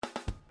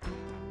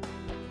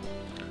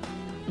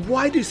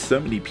Why do so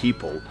many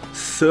people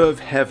serve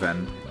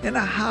heaven in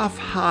a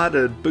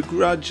half-hearted,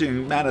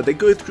 begrudging manner? They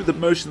go through the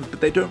motions,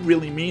 but they don't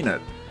really mean it.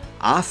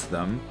 Ask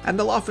them, and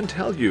they'll often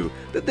tell you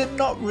that they're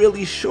not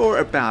really sure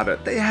about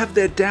it. They have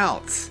their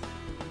doubts.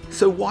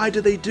 So why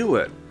do they do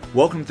it?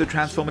 Welcome to the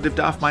Transformative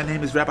Daf. My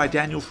name is Rabbi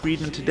Daniel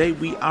Friedman. Today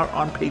we are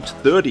on page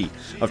 30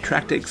 of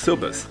Tractate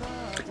Kesubos.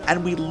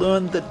 And we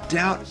learn that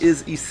doubt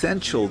is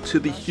essential to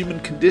the human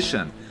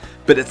condition.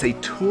 But it's a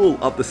tool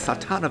of the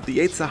Satan, of the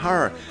Yetzer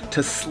Hara,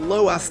 to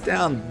slow us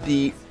down.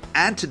 The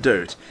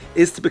antidote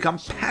is to become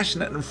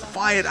passionate and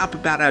fired up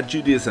about our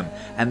Judaism,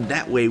 and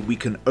that way we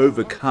can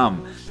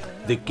overcome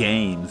the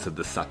games of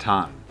the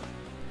Satan.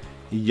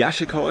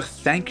 Yashikoach,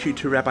 thank you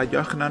to Rabbi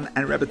Yochanan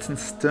and Rabbi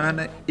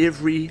Sterner,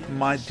 every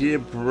my dear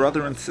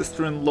brother and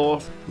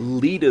sister-in-law,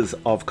 leaders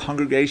of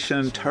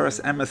Congregation Torah's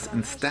Emes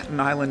in Staten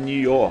Island, New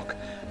York,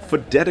 for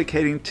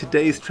dedicating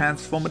today's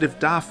transformative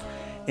daf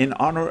in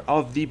honor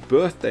of the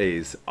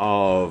birthdays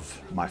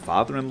of my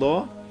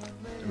father-in-law,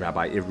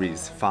 Rabbi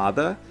Ivry's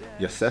father,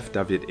 Yosef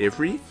David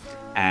Ivry,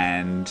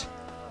 and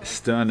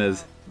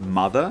Sterner's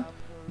mother,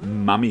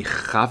 Mami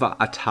Chava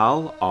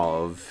Atal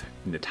of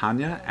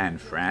Netanya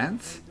and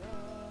France,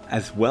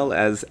 as well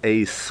as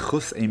a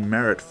schus, a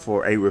merit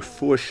for a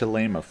refuah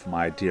shalema for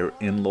my dear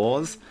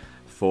in-laws,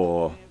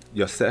 for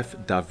Yosef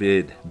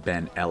David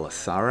ben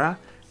Elisara,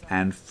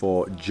 and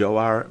for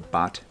Joar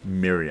bat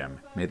Miriam.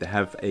 May they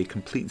have a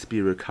complete and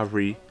speedy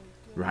recovery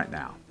right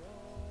now.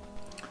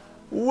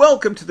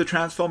 Welcome to the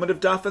Transformative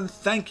Daf, and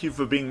thank you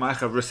for being my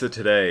chavrusa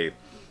today.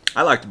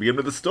 I like to begin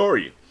with a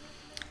story.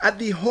 At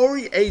the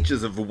hoary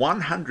ages of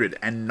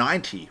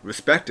 190,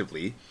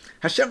 respectively,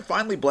 Hashem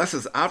finally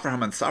blesses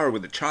Avraham and Sarah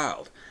with a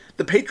child.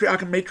 The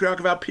patriarch and matriarch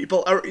of our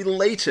people are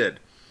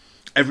elated.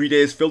 Every day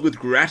is filled with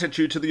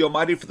gratitude to the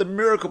Almighty for the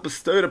miracle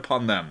bestowed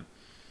upon them.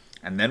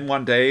 And then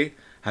one day,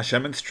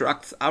 Hashem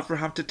instructs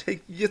Avraham to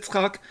take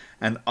Yitzchak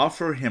and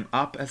offer him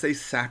up as a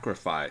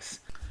sacrifice.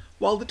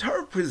 While the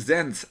Torah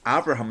presents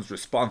Avraham's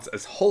response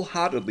as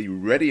wholeheartedly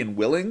ready and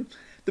willing,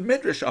 the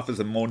Midrash offers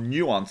a more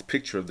nuanced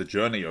picture of the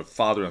journey of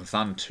father and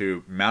son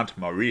to Mount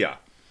Moriah.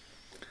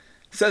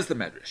 Says the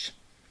Midrash,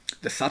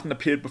 the Satan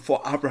appeared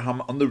before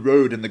Abraham on the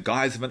road in the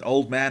guise of an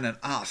old man and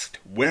asked,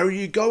 "Where are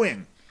you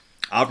going?"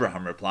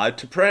 Abraham replied,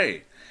 "To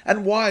pray."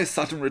 "And why,"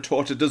 Satan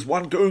retorted, "does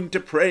one going to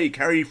pray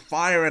carry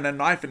fire and a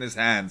knife in his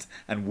hands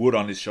and wood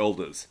on his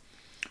shoulders?"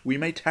 "We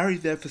may tarry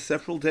there for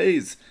several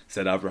days,"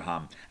 said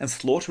Abraham, "and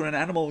slaughter an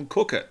animal and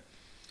cook it."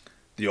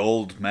 The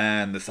old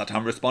man, the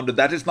Satan, responded,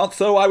 "That is not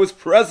so. I was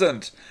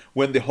present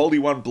when the Holy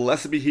One,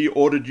 blessed be He,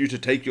 ordered you to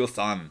take your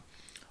son.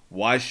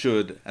 Why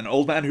should an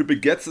old man who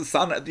begets a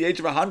son at the age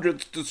of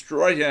 100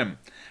 destroy him?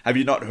 Have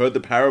you not heard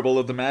the parable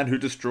of the man who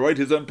destroyed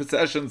his own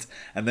possessions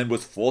and then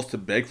was forced to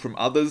beg from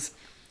others?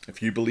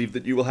 If you believe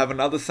that you will have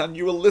another son,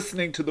 you are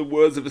listening to the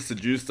words of a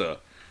seducer.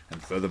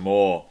 And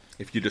furthermore,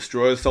 if you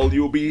destroy a soul,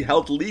 you will be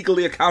held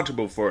legally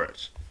accountable for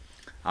it."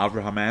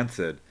 Abraham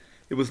answered,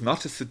 "It was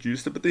not a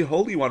seducer, but the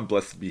Holy One,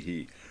 blessed be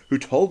He, who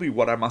told me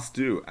what I must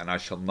do, and I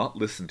shall not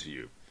listen to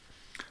you."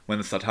 When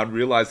the Satan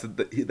realized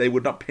that they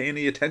would not pay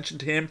any attention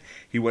to him,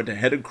 he went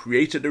ahead and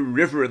created a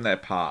river in their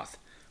path.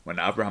 When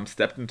Abraham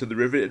stepped into the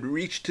river, it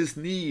reached his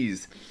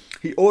knees.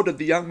 He ordered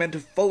the young men to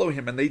follow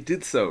him, and they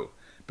did so.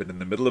 But in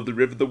the middle of the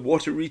river, the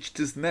water reached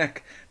his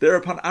neck.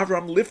 Thereupon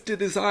Abraham lifted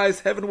his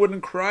eyes heavenward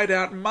and cried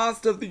out,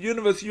 "Master of the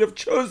universe, you have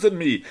chosen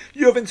me.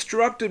 You have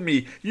instructed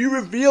me. You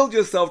revealed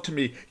yourself to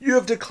me. You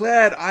have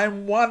declared, I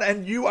am one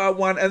and you are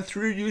one, and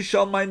through you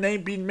shall my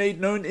name be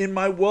made known in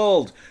my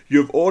world.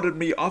 You have ordered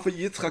me offer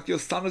Yitzchak your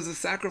son as a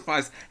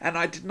sacrifice, and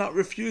I did not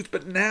refuse.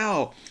 But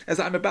now, as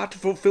I am about to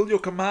fulfill your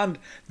command,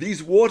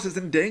 these waters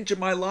endanger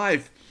my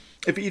life.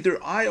 If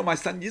either I or my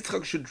son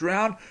Yitzchak should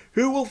drown,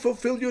 who will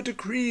fulfill your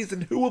decrees,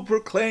 and who will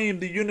proclaim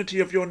the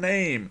unity of your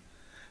name?"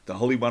 The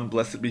Holy One,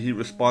 blessed be He,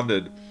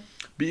 responded,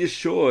 "Be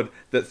assured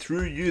that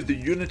through you the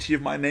unity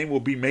of my name will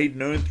be made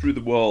known through the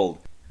world."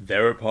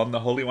 Thereupon the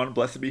Holy One,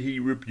 blessed be He,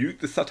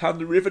 rebuked the Satan,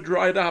 the river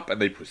dried up,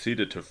 and they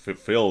proceeded to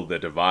fulfill their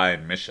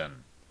divine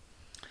mission.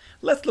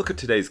 Let's look at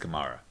today's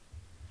Gemara.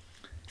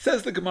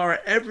 Says the Gemara,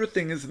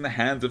 everything is in the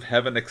hands of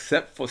heaven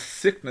except for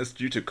sickness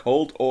due to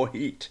cold or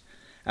heat.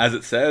 As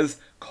it says,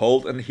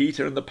 cold and heat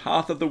are in the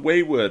path of the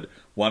wayward.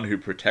 One who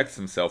protects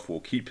himself will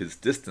keep his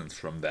distance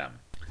from them.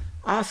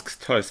 Asks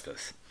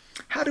Tosfos,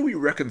 how do we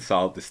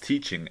reconcile this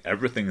teaching,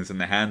 everything is in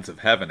the hands of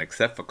heaven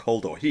except for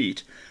cold or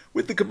heat,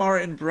 with the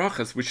Gemara in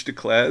Brachas which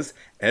declares,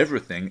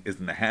 everything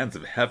is in the hands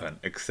of heaven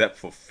except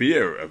for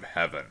fear of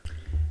heaven?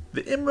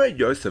 The Imre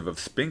Yosef of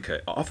Spinker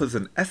offers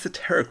an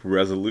esoteric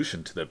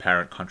resolution to the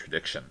apparent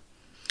contradiction.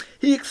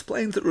 He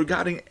explains that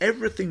regarding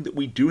everything that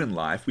we do in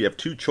life, we have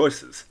two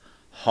choices,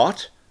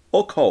 hot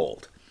or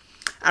cold.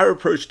 Our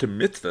approach to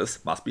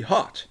mitzvahs must be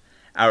hot.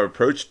 Our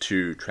approach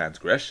to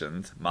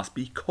transgressions must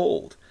be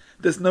cold.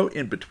 There's no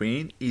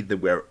in-between, either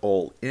we're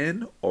all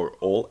in or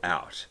all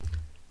out.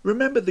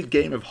 Remember the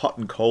game of hot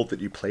and cold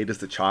that you played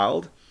as a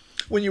child?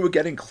 When you were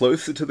getting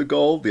closer to the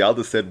goal, the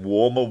others said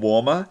warmer,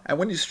 warmer, and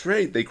when you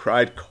strayed, they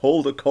cried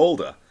colder,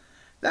 colder.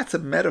 That's a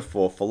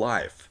metaphor for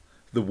life.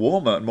 The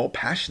warmer and more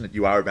passionate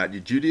you are about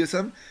your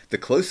Judaism, the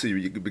closer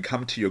you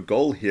become to your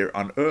goal here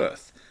on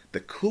earth.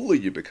 The cooler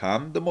you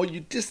become, the more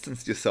you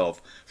distance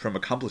yourself from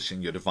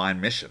accomplishing your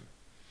divine mission.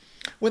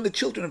 When the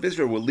children of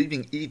Israel were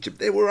leaving Egypt,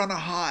 they were on a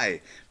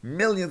high.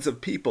 Millions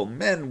of people,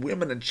 men,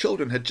 women, and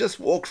children, had just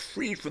walked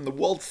free from the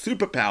world's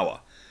superpower.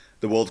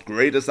 The world's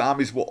greatest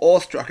armies were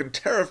awestruck and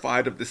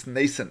terrified of this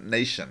nascent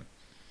nation.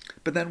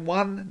 But then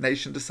one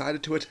nation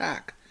decided to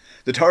attack.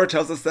 The Torah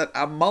tells us that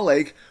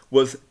Amalek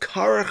was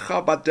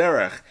karcha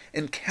baderech,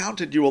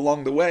 encountered you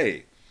along the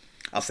way.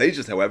 Our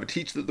sages, however,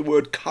 teach that the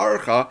word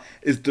karcha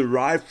is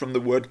derived from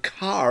the word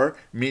kar,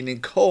 meaning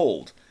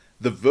cold.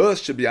 The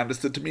verse should be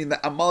understood to mean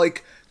that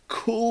Amalek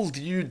cooled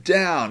you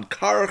down,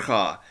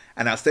 karcha,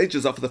 and our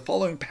sages offer the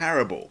following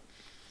parable.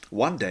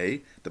 One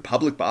day, the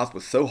public bath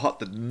was so hot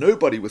that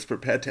nobody was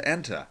prepared to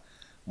enter.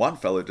 One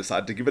fellow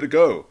decided to give it a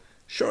go.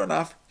 Sure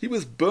enough, he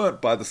was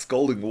burnt by the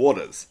scalding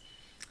waters.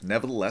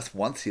 Nevertheless,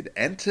 once he had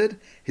entered,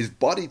 his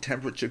body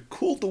temperature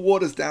cooled the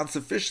waters down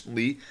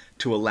sufficiently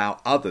to allow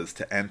others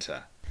to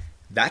enter.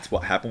 That's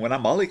what happened when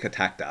Amalek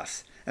attacked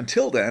us.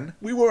 Until then,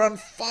 we were on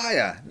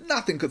fire.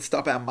 Nothing could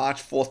stop our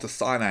march forth to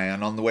Sinai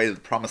and on the way to the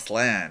Promised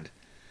Land.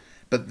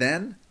 But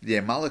then, the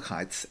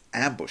Amalekites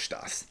ambushed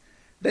us.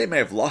 They may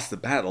have lost the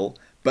battle,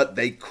 but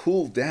they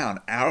cooled down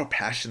our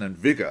passion and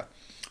vigor.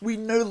 We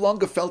no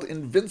longer felt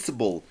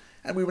invincible,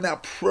 and we were now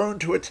prone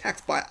to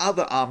attacks by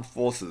other armed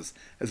forces,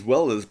 as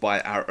well as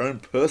by our own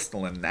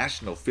personal and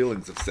national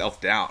feelings of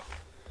self-doubt.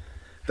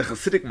 The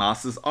Hasidic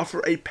masters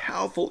offer a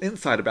powerful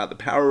insight about the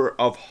power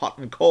of hot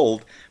and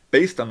cold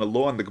based on the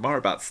law in the Gemara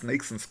about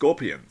snakes and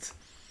scorpions.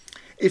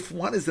 If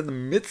one is in the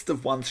midst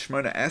of one's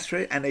Shemona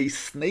Esrei and a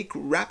snake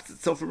wraps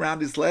itself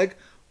around his leg,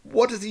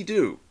 what does he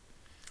do?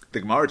 The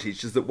Gemara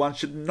teaches that one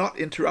should not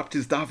interrupt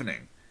his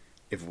davening.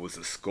 If it was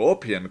a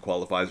scorpion,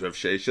 qualifies Rav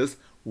Sheshes,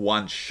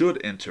 one should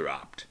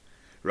interrupt.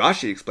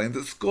 Rashi explains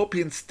that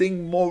scorpions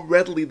sting more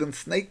readily than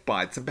snake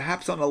bites, and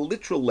perhaps on a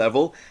literal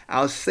level,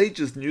 our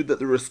sages knew that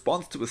the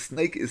response to a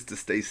snake is to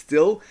stay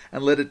still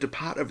and let it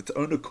depart of its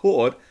own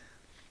accord,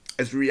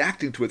 as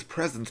reacting to its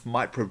presence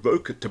might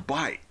provoke it to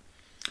bite.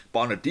 But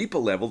on a deeper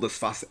level, the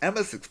Sfas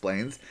Emes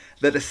explains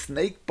that a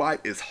snake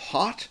bite is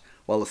hot,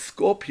 while a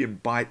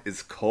scorpion bite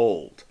is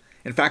cold.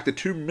 In fact, the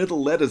two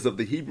middle letters of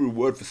the Hebrew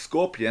word for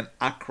scorpion,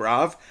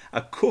 akrav,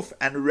 are kuf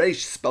and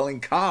resh,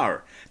 spelling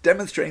kar,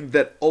 demonstrating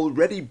that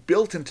already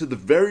built into the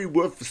very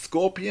word for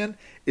scorpion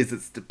is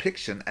its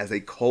depiction as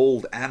a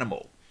cold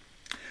animal.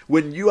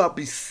 When you are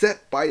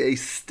beset by a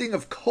sting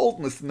of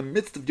coldness in the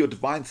midst of your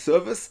divine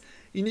service,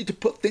 you need to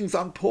put things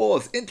on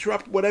pause,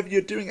 interrupt whatever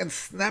you're doing, and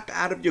snap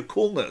out of your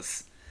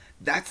coolness.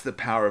 That's the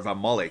power of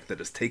Amalek that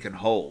has taken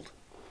hold.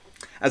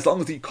 As long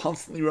as you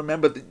constantly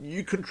remember that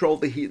you control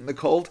the heat and the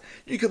cold,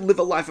 you can live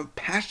a life of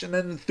passion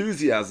and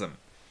enthusiasm.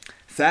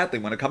 Sadly,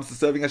 when it comes to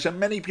serving Hashem,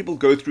 many people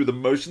go through the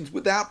motions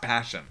without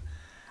passion.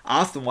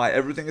 Ask them why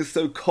everything is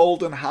so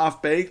cold and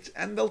half-baked,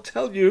 and they'll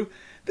tell you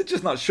they're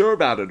just not sure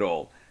about it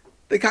all.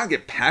 They can't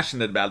get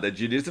passionate about their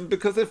Judaism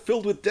because they're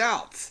filled with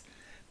doubts.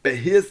 But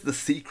here's the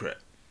secret.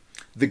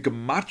 The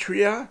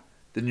gematria,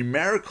 the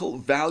numerical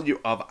value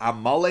of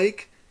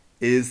Amalek,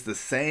 is the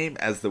same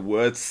as the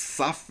word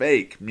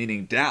safek,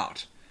 meaning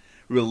doubt.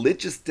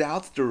 Religious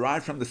doubts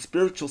derive from the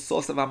spiritual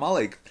source of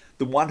Amalek,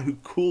 the one who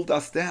cooled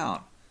us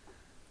down.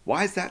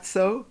 Why is that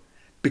so?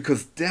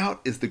 Because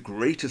doubt is the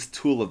greatest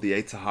tool of the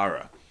Yetzer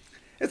Hara.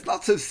 It's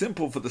not so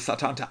simple for the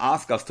Satan to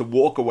ask us to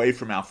walk away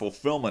from our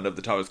fulfillment of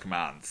the Torah's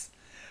commands.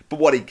 But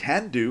what he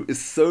can do is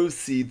sow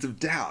seeds of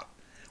doubt.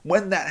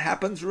 When that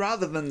happens,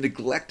 rather than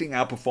neglecting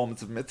our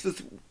performance of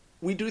mitzvahs,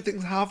 we do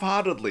things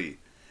half-heartedly.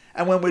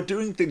 And when we're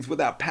doing things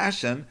without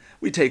passion,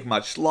 we take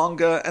much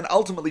longer and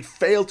ultimately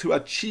fail to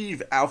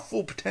achieve our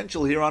full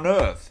potential here on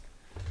earth.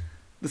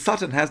 The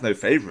Satan has no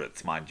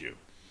favorites, mind you.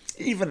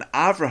 Even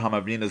Avraham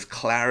Avinu's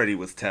clarity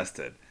was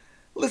tested.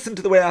 Listen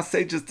to the way our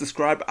sages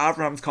describe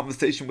Avraham's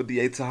conversation with the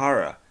Yetzer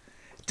Hara.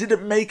 Did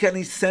it make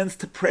any sense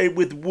to pray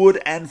with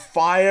wood and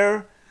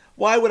fire?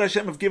 Why would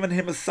Hashem have given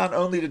him a son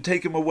only to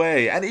take him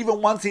away? And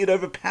even once he had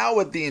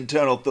overpowered the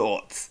internal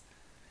thoughts.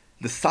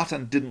 The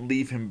Satan didn't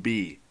leave him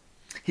be.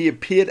 He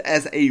appeared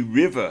as a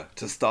river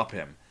to stop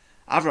him.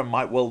 Avram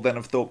might well then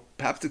have thought,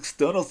 perhaps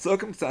external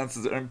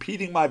circumstances are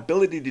impeding my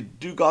ability to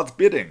do God's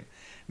bidding.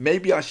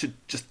 Maybe I should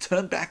just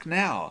turn back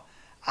now.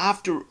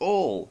 After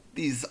all,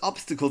 these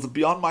obstacles are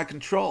beyond my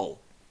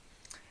control.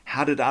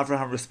 How did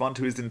Avraham respond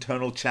to his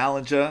internal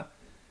challenger?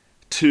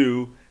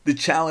 To the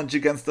challenge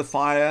against the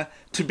fire?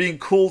 To being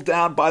cooled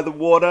down by the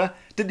water?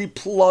 Did he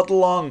plod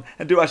along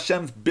and do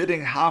Hashem's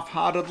bidding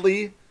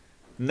half-heartedly?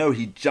 No,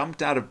 he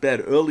jumped out of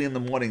bed early in the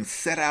morning,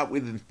 set out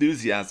with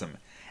enthusiasm.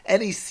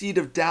 Any seed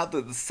of doubt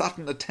that the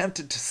Satan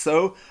attempted to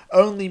sow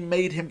only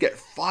made him get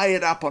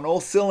fired up on all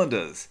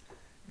cylinders.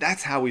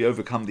 That's how we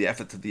overcome the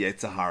efforts of the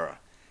Yetzer Hara.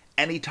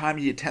 Anytime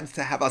he attempts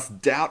to have us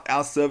doubt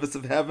our service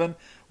of heaven,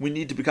 we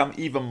need to become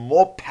even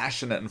more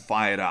passionate and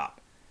fired up.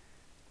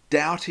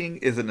 Doubting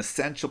is an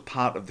essential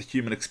part of the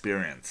human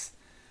experience.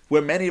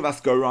 Where many of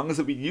us go wrong is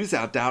that we use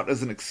our doubt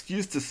as an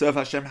excuse to serve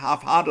Hashem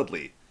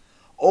half-heartedly.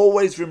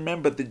 always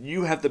remember that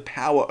you have the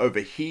power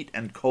over heat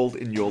and cold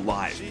in your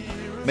life.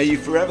 May you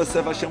forever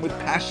serve Hashem with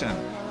passion,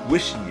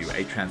 wishing you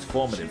a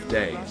transformative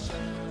day.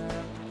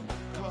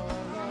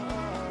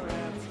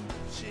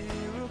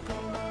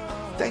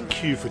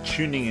 Thank you for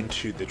tuning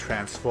into the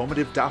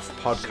Transformative Daf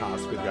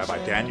podcast with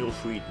Rabbi Daniel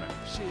Friedman.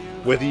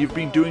 Whether you've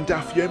been doing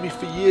Daf Yomi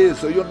for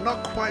years or you're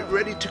not quite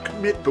ready to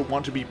commit but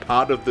want to be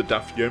part of the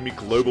Daf Yomi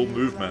global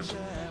movement,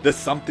 there's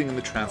something in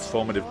the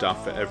Transformative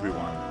Daf for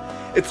everyone.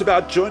 It's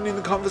about joining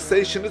the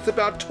conversation. It's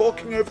about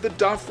talking over the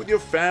Daf with your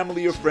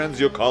family, your friends,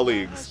 your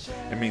colleagues.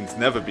 It means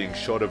never being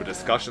short of a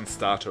discussion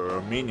starter or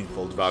a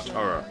meaningful Dvar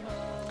Torah.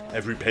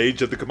 Every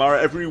page of the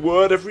Gemara, every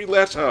word, every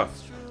letter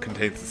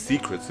contains the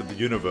secrets of the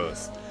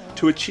universe.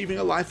 To achieving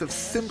a life of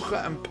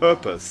simcha and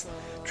purpose,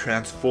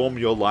 transform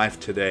your life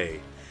today.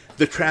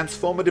 The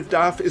Transformative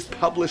Daf is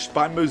published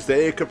by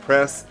Mosaica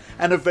Press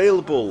and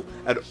available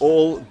at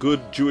all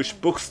good Jewish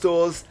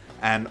bookstores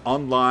and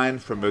online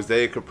from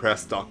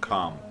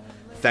mosaicapress.com.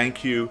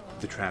 Thank you,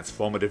 the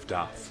Transformative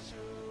Daf.